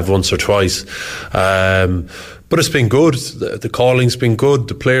 which we have once or twice. But it's been good. The calling's been good.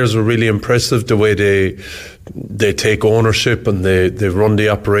 The players were really impressive, the way they take ownership and they run the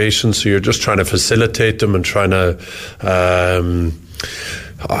operation. So you're just trying to facilitate them and trying to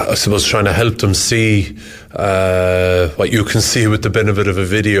help them see what you can see with the benefit of a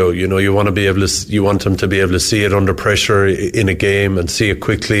video. You want them to be able to see it under pressure in a game and see it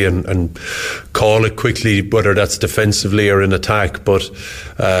quickly and call it quickly, whether that's defensively or in attack. But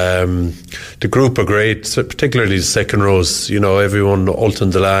the group are great, particularly the second rows. Everyone,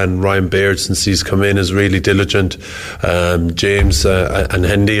 Ultan Delan, Ryan Baird, since he's come in, is really diligent. James and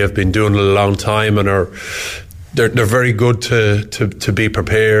Hendy have been doing it a long time and they're very good to be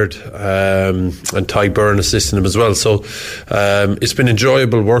prepared, and Ty Byrne assisting them as well. So it's been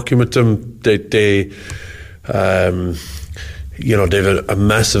enjoyable working with them. They have a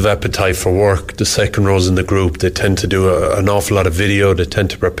massive appetite for work. The second rows in the group, they tend to do an awful lot of video. They tend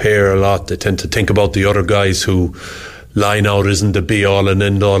to prepare a lot. They tend to think about the other guys who line out isn't the be all and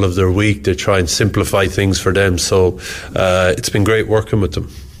end all of their week. They try and simplify things for them. So it's been great working with them.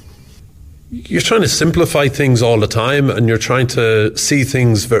 You're trying to simplify things all the time, and you're trying to see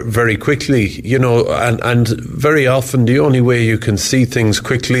things very quickly, and very often the only way you can see things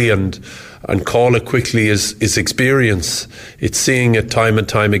quickly and call it quickly is experience. It's seeing it time and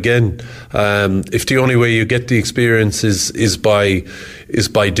time again. If the only way you get the experience is by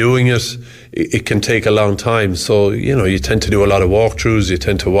doing it, it can take a long time. So, you tend to do a lot of walkthroughs, you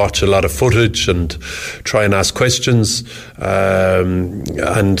tend to watch a lot of footage and try and ask questions, and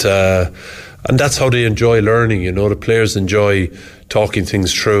that's how they enjoy learning. The players enjoy talking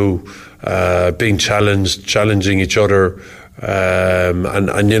things through, being challenging each other. And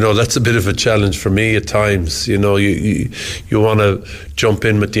that's a bit of a challenge for me at times. You want to jump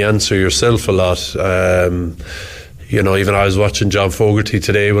in with the answer yourself a lot. Even I was watching John Fogarty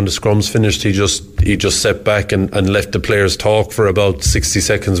today when the scrums finished. He just sat back and let the players talk for about 60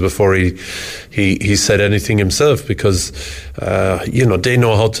 seconds before he said anything himself, because they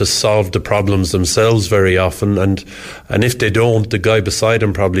know how to solve the problems themselves very often, and if they don't, the guy beside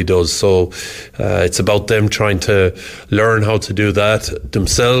them probably does. So it's about them trying to learn how to do that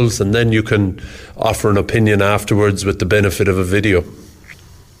themselves, and then you can offer an opinion afterwards with the benefit of a video.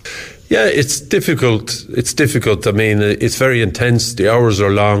 Yeah, it's difficult. I mean, it's very intense. The hours are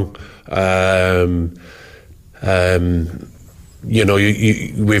long.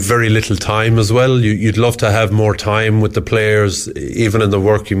 We have very little time as well. You'd love to have more time with the players, even in the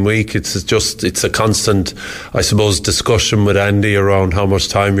working week. It's a constant, I suppose, discussion with Andy around how much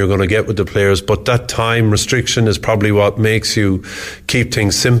time you're going to get with the players. But that time restriction is probably what makes you keep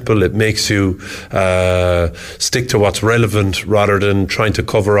things simple. It makes you stick to what's relevant rather than trying to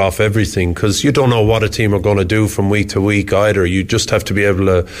cover off everything, because you don't know what a team are going to do from week to week either. You just have to be able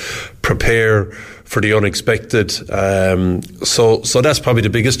to prepare for the unexpected. So that's probably the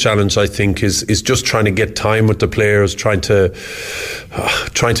biggest challenge, I think, is just trying to get time with the players, trying to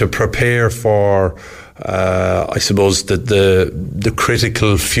trying to prepare for, I suppose, the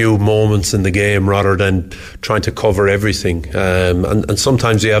critical few moments in the game rather than trying to cover everything. And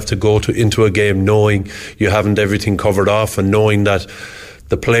sometimes you have to go into a game knowing you haven't everything covered off, and knowing that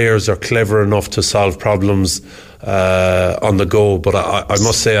the players are clever enough to solve problems on the go. But I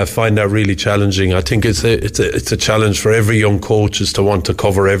must say, I find that really challenging. I think it's a challenge for every young coach, is to want to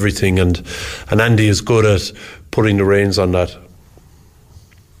cover everything, and Andy is good at putting the reins on that.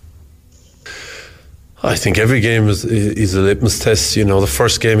 I think every game is a litmus test. The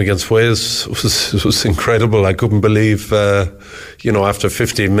first game against Wales was incredible. I couldn't believe, after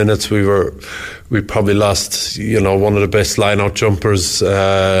 15 minutes we probably lost, one of the best line-out jumpers in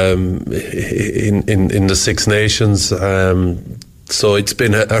the Six Nations. So it's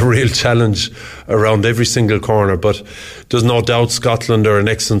been a real challenge around every single corner. But there's no doubt Scotland are an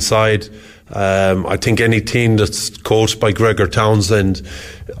excellent side. I think any team that's coached by Gregor Townsend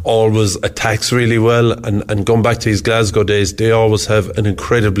always attacks really well, and going back to his Glasgow days, they always have an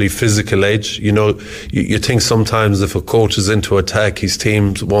incredibly physical edge. You think sometimes if a coach is into attack, his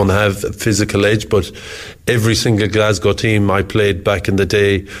teams won't have a physical edge, but every single Glasgow team I played back in the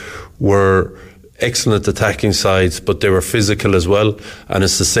day were excellent attacking sides, but they were physical as well, and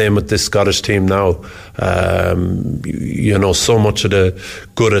it's the same with this Scottish team now. So much of the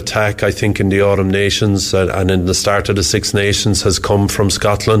good attack, I think, in the Autumn Nations and in the start of the Six Nations has come from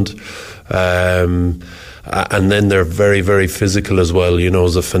Scotland. And then they're very, very physical as well. It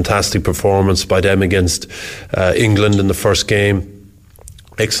was a fantastic performance by them against England in the first game.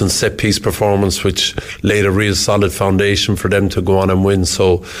 Excellent set-piece performance, which laid a real solid foundation for them to go on and win.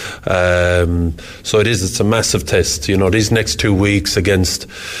 So it's a massive test. These next 2 weeks against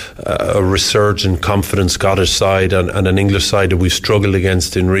a resurgent, confident Scottish side and an English side that we've struggled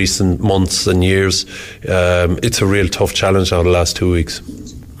against in recent months and years, it's a real tough challenge now the last 2 weeks.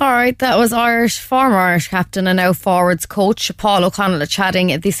 All right, that was former Irish captain and now forwards coach Paul O'Connell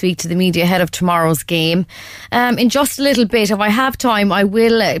chatting this week to the media ahead of tomorrow's game. In just a little bit, if I have time, I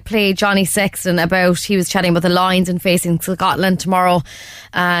will play Johnny Sexton he was chatting about the Lions and facing Scotland tomorrow,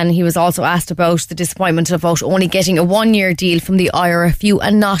 and he was also asked about the disappointment about only getting a 1-year deal from the IRFU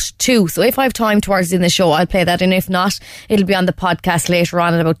and not 2. So if I have time towards the end of the show, I'll play that, and if not, it'll be on the podcast later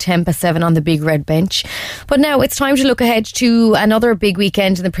on at about 7:10 on the Big Red Bench. But now it's time to look ahead to another big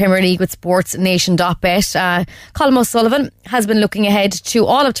weekend in the Premier League with SportsNation.bet. Colm O'Sullivan has been looking ahead to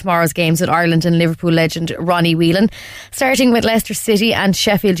all of tomorrow's games with Ireland and Liverpool legend Ronnie Whelan, starting with Leicester City and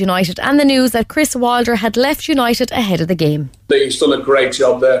Sheffield United, and the news that Chris Wilder had left United ahead of the game. He's done a great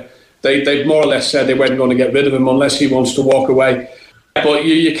job there. They more or less said they weren't going to get rid of him unless he wants to walk away. But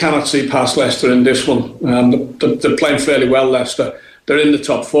you cannot see past Leicester in this one. They're playing fairly well, Leicester. They're in the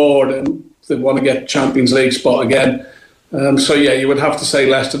top 4 and they want to get Champions League spot again. You would have to say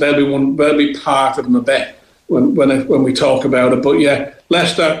Leicester. They'll be part of them a bit when we talk about it. But yeah,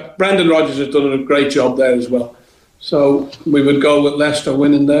 Leicester, Brendan Rodgers has done a great job there as well. So we would go with Leicester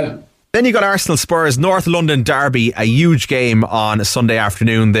winning there. Then you got Arsenal Spurs, North London derby, a huge game on a Sunday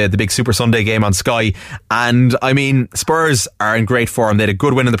afternoon, the big Super Sunday game on Sky. And I mean, Spurs are in great form. They had a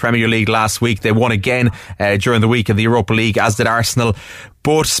good win in the Premier League last week. They won again during the week in the Europa League, as did Arsenal.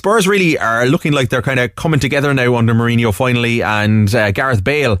 But Spurs really are looking like they're kind of coming together now under Mourinho finally, and Gareth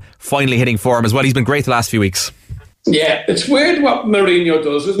Bale finally hitting form as well. He's been great the last few weeks. Yeah, it's weird what Mourinho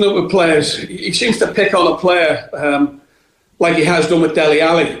does, isn't it, with players? He seems to pick on a player like he has done with Dele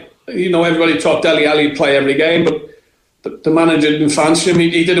Alli. Everybody thought Dele Alli would play every game, but the manager didn't fancy him.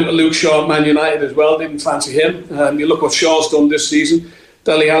 He did it with Luke Shaw at Man United as well, didn't fancy him. You look what Shaw's done this season.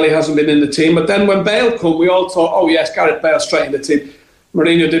 Dele Alli hasn't been in the team. But then when Bale came, we all thought, oh yes, Gareth Bale straight in the team.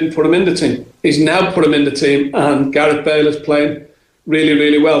 Mourinho didn't put him in the team. He's now put him in the team, and Gareth Bale is playing really,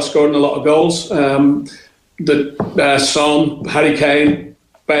 really well, scoring a lot of goals. Son, Harry Kane,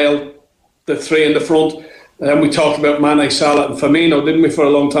 Bale, the three in the front. We talked about Mane, Salah and Firmino, didn't we, for a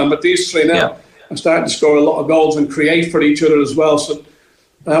long time? But these three now are starting to score a lot of goals and create for each other as well. So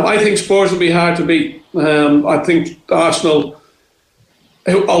I think Spurs will be hard to beat. I think Arsenal,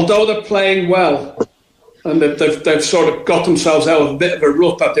 although they're playing well, and they've sort of got themselves out of a bit of a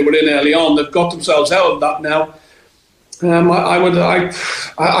rut that they were in early on, they've got themselves out of that now.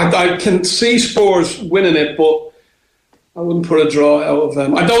 I can see Spurs winning it, but I wouldn't put a draw out of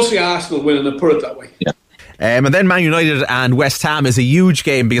them. I don't see Arsenal winning it, put it that way. Yeah. And then Man United and West Ham is a huge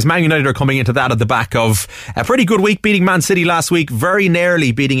game, because Man United are coming into that at the back of a pretty good week, beating Man City last week, very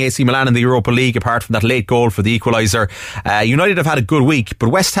narrowly beating AC Milan in the Europa League, apart from that late goal for the equaliser. United have had a good week, but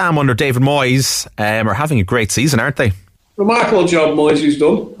West Ham under David Moyes are having a great season, aren't they? Remarkable job Moyes has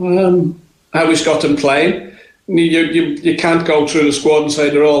done. How he's got them playing. you can't go through the squad and say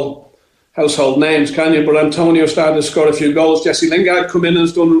they're all household names, can you? But Antonio started to score a few goals. Jesse Lingard come in and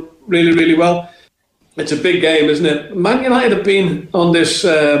has done really, really well. It's a big game, isn't it? Man United have been on this,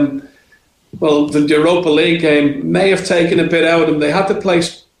 the Europa League game may have taken a bit out of them. They had to play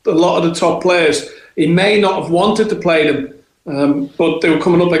a lot of the top players. He may not have wanted to play them, but they were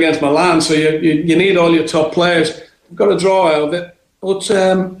coming up against Milan, so you need all your top players. You've got to draw out of it. But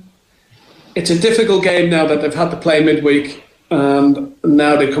it's a difficult game now that they've had to play midweek, and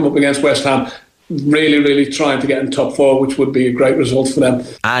now they come up against West Ham. Really, really trying to get in top 4, which would be a great result for them.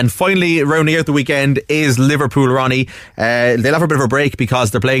 And finally, rounding out the weekend is Liverpool, Ronnie. They'll have a bit of a break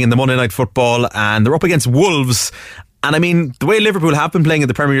because they're playing in the Monday Night Football and they're up against Wolves. And I mean, the way Liverpool have been playing in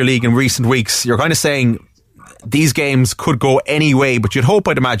the Premier League in recent weeks, you're kind of saying these games could go any way, but you'd hope,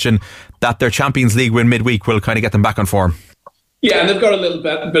 I'd imagine, that their Champions League win midweek will kind of get them back on form. Yeah, and they've got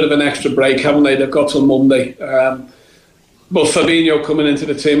a bit of an extra break, haven't they? They've got till Monday. But Fabinho coming into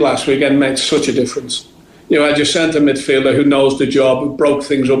the team last weekend made such a difference. You know, had your centre midfielder who knows the job, who broke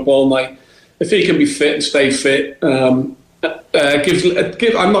things up all night. If he can be fit and stay fit, I'm not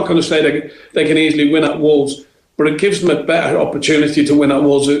going to say they can easily win at Wolves, but it gives them a better opportunity to win at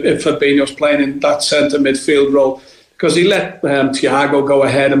Wolves if Fabinho's playing in that centre midfield role, because he let Thiago go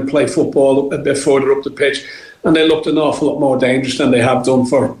ahead and play football a bit further up the pitch, and they looked an awful lot more dangerous than they have done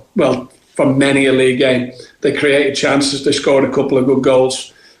for many a league game. They created chances, they scored a couple of good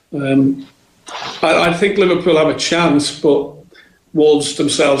goals. I think Liverpool have a chance, but Wolves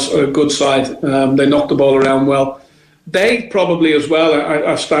themselves are a good side. They knocked the ball around well. They probably as well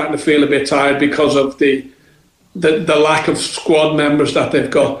are starting to feel a bit tired because of the lack of squad members that they've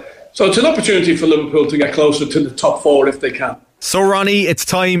got. So it's an opportunity for Liverpool to get closer to the top 4 if they can. So Ronnie, it's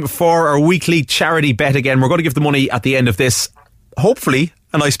time for our weekly charity bet again. We're going to give the money at the end of this. Hopefully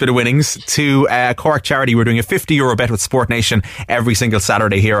a nice bit of winnings to Cork charity. We're doing a €50 bet with Sport Nation every single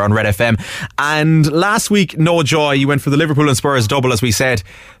Saturday here on Red FM. And last week, no joy, you went for the Liverpool and Spurs double, as we said.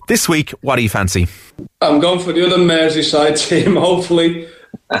 This week, what do you fancy? I'm going for the other Merseyside team, hopefully.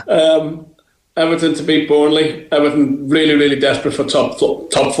 Everton to beat Burnley. Everton really, really desperate for top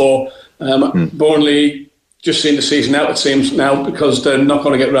 4. Burnley just seen the season out, it seems now, because they're not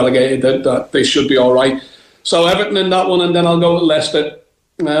going to get relegated. That they should be all right. So Everton in that one, and then I'll go with Leicester.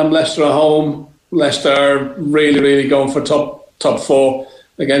 Leicester at home. Leicester really, really going for top 4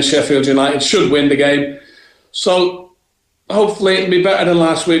 against Sheffield United. Should win the game. So hopefully it'll be better than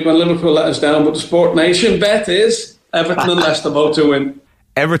last week when Liverpool let us down. But the Sport Nation bet is Everton and Leicester both to win.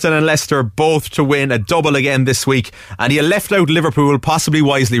 Everton and Leicester both to win, a double again this week. And you left out Liverpool, possibly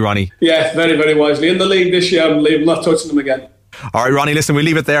wisely, Ronnie. Yeah, very, very wisely. In the league this year, I'm not touching them again. All right, Ronnie, listen, we'll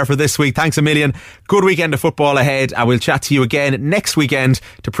leave it there for this week. Thanks a million. Good weekend of football ahead, and we'll chat to you again next weekend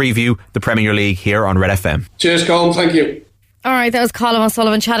to preview the Premier League here on Red FM. Cheers, Colm. Thank you. All right, that was Colm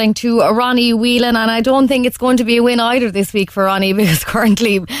O'Sullivan chatting to Ronnie Whelan, and I don't think it's going to be a win either this week for Ronnie, because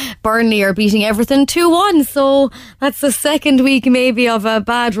currently Burnley are beating Everton 2-1, so that's the second week maybe of a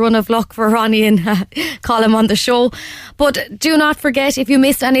bad run of luck for Ronnie and Colm on the show. But do not forget, if you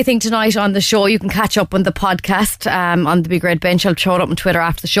missed anything tonight on the show, you can catch up on the podcast on the Big Red Bench. I'll throw it up on Twitter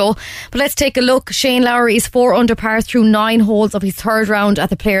after the show. But let's take a look. Shane Lowry is 4 under par through 9 holes of his third round at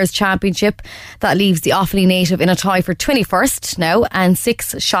the Players' Championship. That leaves the Offaly native in a tie for 21st now and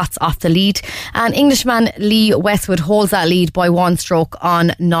 6 shots off the lead. And Englishman Lee Westwood holds that lead by 1 stroke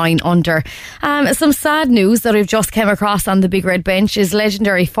on 9 under. Some sad news that we've just came across on the Big Red Bench is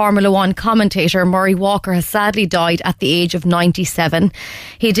legendary Formula 1 commentator Murray Walker has sadly died at the age of 97.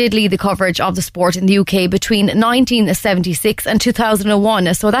 He did lead the coverage of the sport in the UK between 1976 and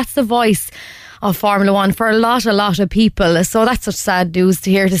 2001, so that's the voice of Formula 1 for a lot of people. So that's such sad news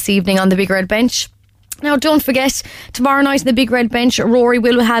to hear this evening on the Big Red Bench. Now, don't forget, tomorrow night in the Big Red Bench, Rory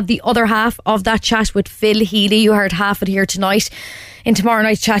will have the other half of that chat with Phil Healy. You heard half it here tonight. In tomorrow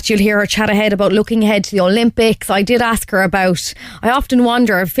night's chat, you'll hear her chat ahead about looking ahead to the Olympics. I did ask her about, I often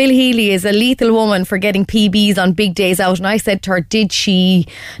wonder, Phil Healy is a lethal woman for getting PBs on big days out. And I said to her, does she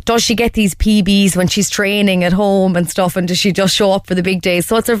get these PBs when she's training at home and stuff? And does she just show up for the big days?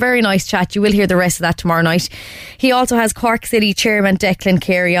 So it's a very nice chat. You will hear the rest of that tomorrow night. He also has Cork City Chairman Declan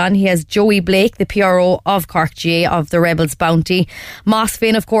Carey on. He has Joey Blake, the PRO of Cork GA of the Rebels Bounty. Moss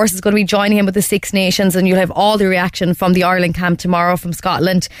Finn, of course, is going to be joining him with the Six Nations, and you'll have all the reaction from the Ireland camp tomorrow from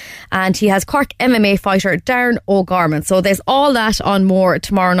Scotland. And he has Cork MMA fighter Darren O'Gorman. So there's all that on more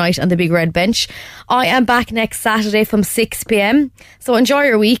tomorrow night on the Big Red Bench. I am back next Saturday from 6 p.m. So enjoy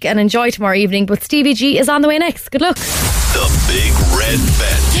your week and enjoy tomorrow evening. But Stevie G is on the way next. Good luck. The Big Red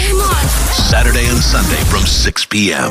Bench. Come on. Saturday and Sunday from 6 p.m.